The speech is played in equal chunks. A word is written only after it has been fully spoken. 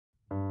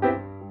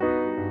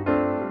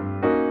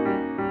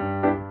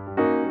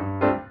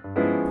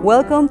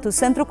Welcome to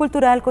Centro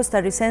Cultural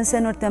Costarricense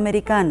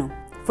Norteamericano.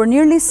 For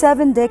nearly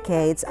 7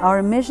 decades,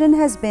 our mission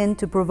has been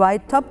to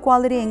provide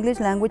top-quality English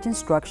language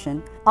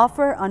instruction,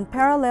 offer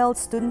unparalleled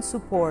student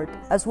support,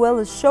 as well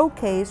as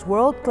showcase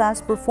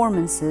world-class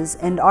performances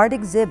and art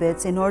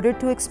exhibits in order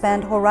to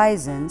expand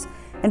horizons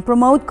and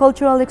promote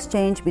cultural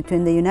exchange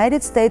between the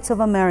United States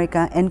of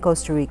America and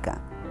Costa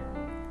Rica.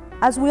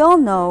 As we all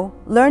know,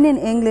 learning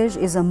English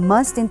is a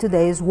must in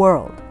today's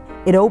world.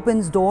 It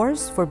opens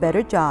doors for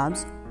better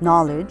jobs,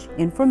 knowledge,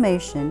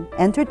 information,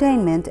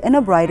 entertainment, and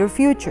a brighter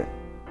future.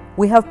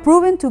 We have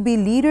proven to be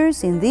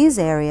leaders in these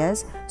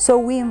areas, so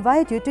we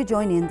invite you to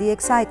join in the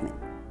excitement.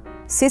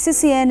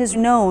 CCCN is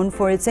known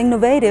for its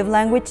innovative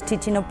language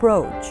teaching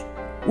approach.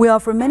 We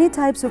offer many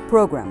types of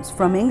programs,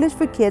 from English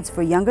for Kids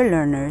for younger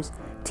learners,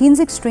 Teens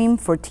Extreme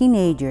for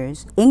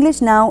teenagers, English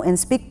Now and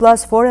Speak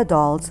Plus for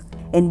adults,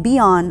 and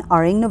beyond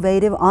our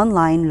innovative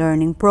online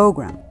learning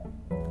program.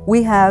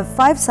 We have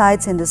 5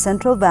 sites in the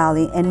Central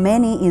Valley and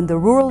many in the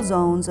rural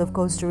zones of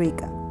Costa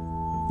Rica.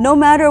 No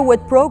matter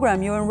what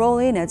program you enroll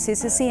in at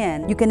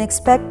CCCN, you can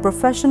expect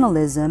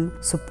professionalism,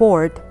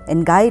 support,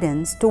 and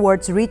guidance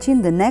towards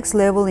reaching the next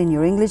level in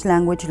your English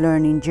language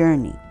learning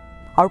journey.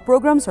 Our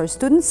programs are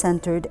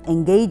student-centered,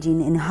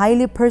 engaging, and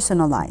highly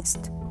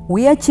personalized.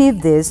 We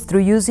achieve this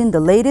through using the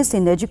latest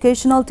in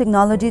educational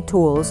technology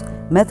tools,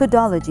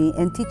 methodology,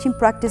 and teaching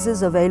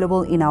practices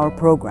available in our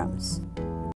programs.